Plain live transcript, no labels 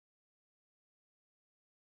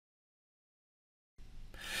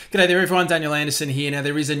G'day there everyone, Daniel Anderson here. Now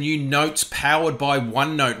there is a new Notes powered by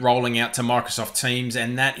OneNote rolling out to Microsoft Teams,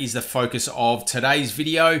 and that is the focus of today's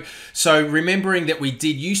video. So remembering that we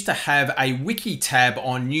did used to have a Wiki tab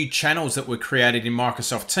on new channels that were created in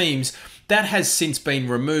Microsoft Teams, that has since been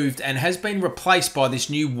removed and has been replaced by this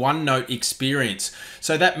new OneNote experience.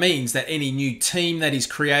 So that means that any new team that is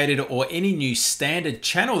created or any new standard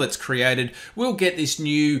channel that's created will get this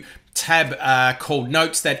new tab called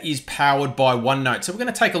Notes that is powered by OneNote. So we're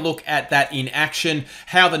going to take a look at that in action,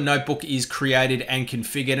 how the notebook is created and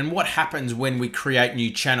configured, and what happens when we create new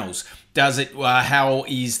channels. Does it? How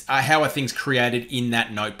are things created in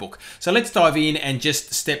that notebook? So let's dive in and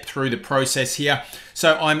just step through the process here.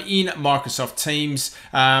 So I'm in Microsoft Teams.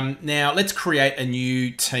 Now let's create a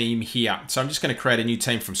new team here. So I'm just going to create a new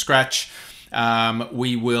team from scratch.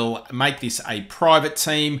 We will make this a private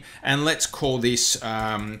team, and let's call this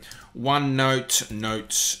OneNote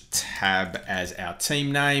Notes tab as our team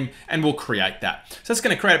name, and we'll create that. So it's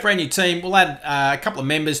going to create a brand new team. We'll add a couple of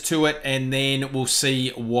members to it, and then we'll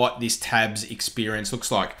see what this tab's experience looks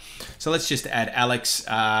like. So let's just add Alex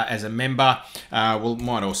as a member. We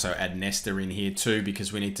might also add Nesta in here too,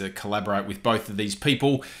 because we need to collaborate with both of these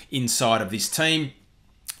people inside of this team.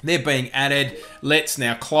 They're being added. Let's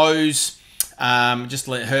now close. Just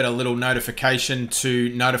heard a little notification to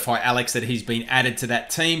notify Alex that he's been added to that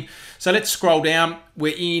team. So let's scroll down.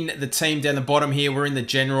 We're in the team down the bottom here. We're in the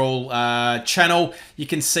general channel. You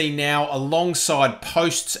can see now alongside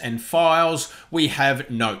posts and files, we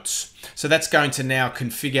have notes. So that's going to now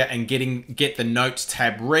configure and get the notes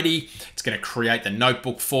tab ready. It's going to create the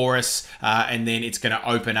notebook for us, and then it's going to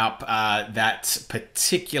open up that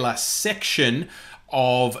particular section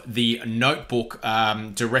of the notebook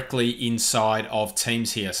directly inside of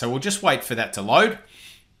Teams here. So we'll just wait for that to load.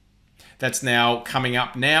 That's now coming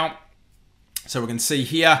up now. So we can see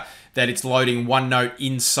here that it's loading OneNote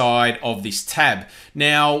inside of this tab.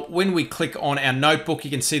 Now, when we click on our notebook,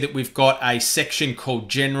 you can see that we've got a section called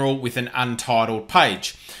General with an untitled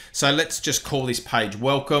page. So let's just call this page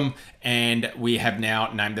Welcome, and we have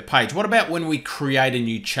now named the page. What about when we create a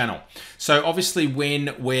new channel? So obviously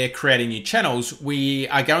when we're creating new channels, we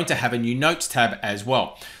are going to have a new Notes tab as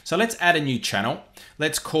well. So let's add a new channel.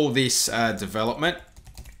 Let's call this Development,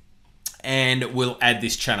 and we'll add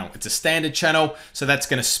this channel. It's a standard channel, so that's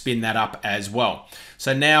going to spin that up as well.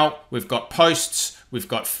 So now we've got posts, we've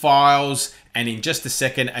got files, and in just a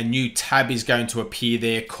second, a new tab is going to appear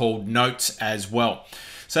there called Notes as well.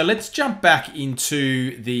 So let's jump back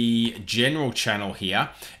into the general channel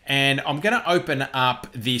here, and I'm going to open up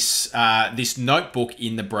this this notebook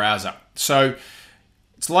in the browser. So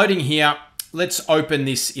it's loading here. Let's open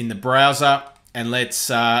this in the browser, and let's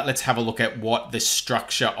have a look at what the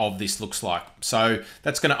structure of this looks like. So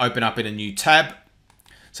that's going to open up in a new tab.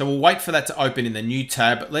 So we'll wait for that to open in the new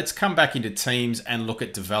tab. Let's come back into Teams and look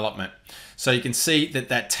at Development. So you can see that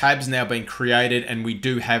that tab's now been created, and we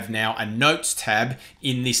do have now a Notes tab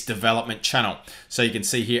in this Development channel. So you can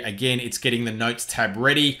see here, again, it's getting the Notes tab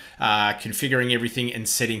ready, configuring everything and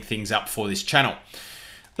setting things up for this channel.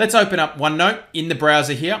 Let's open up OneNote in the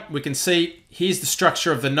browser here. We can see here's the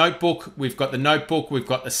structure of the notebook. We've got the notebook, we've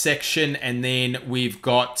got the section, and then we've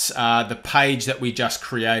got the page that we just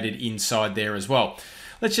created inside there as well.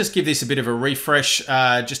 Let's just give this a bit of a refresh,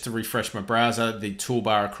 just to refresh my browser. The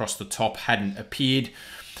toolbar across the top hadn't appeared.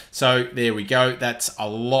 So there we go. That's a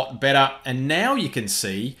lot better. And now you can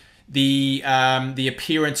see the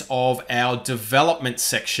appearance of our development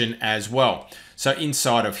section as well. So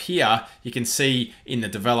inside of here, you can see in the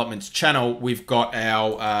developments channel, we've got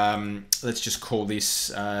our, let's just call this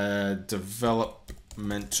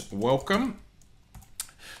Development Welcome.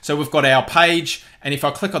 So we've got our page, and if I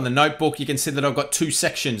click on the notebook, you can see that I've got two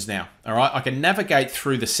sections now. All right, I can navigate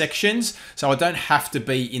through the sections, so I don't have to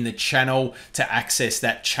be in the channel to access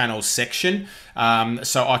that channel section.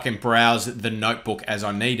 So I can browse the notebook as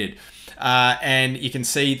I needed. And you can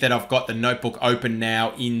see that I've got the notebook open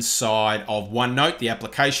now inside of OneNote, the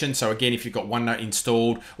application. So again, if you've got OneNote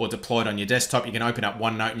installed or deployed on your desktop, you can open up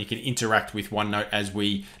OneNote and you can interact with OneNote as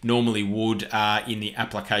we normally would in the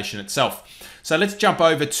application itself. So let's jump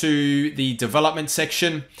over to the development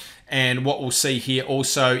section. And what we'll see here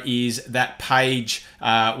also is that page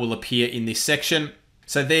will appear in this section.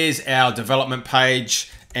 So there's our development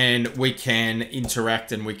page, and we can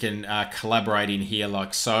interact and we can collaborate in here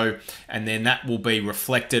like so. And then that will be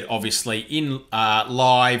reflected obviously in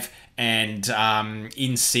live and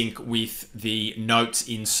in sync with the notes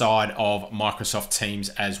inside of Microsoft Teams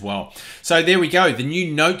as well. So there we go, the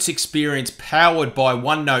new notes experience powered by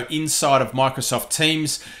OneNote inside of Microsoft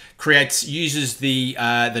Teams. uses the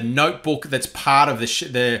notebook that's part of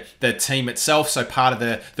the team itself, so part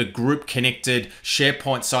of the group connected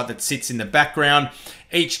SharePoint site that sits in the background.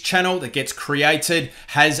 Each channel that gets created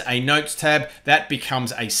has a notes tab that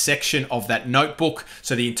becomes a section of that notebook.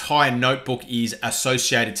 So the entire notebook is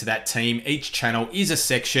associated to that team. Each channel is a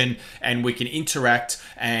section, and we can interact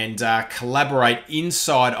and collaborate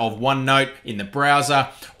inside of OneNote in the browser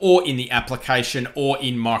or in the application or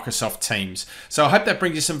in Microsoft Teams. So I hope that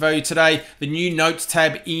brings you some value today. The new notes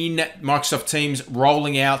tab in Microsoft Teams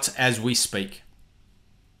rolling out as we speak.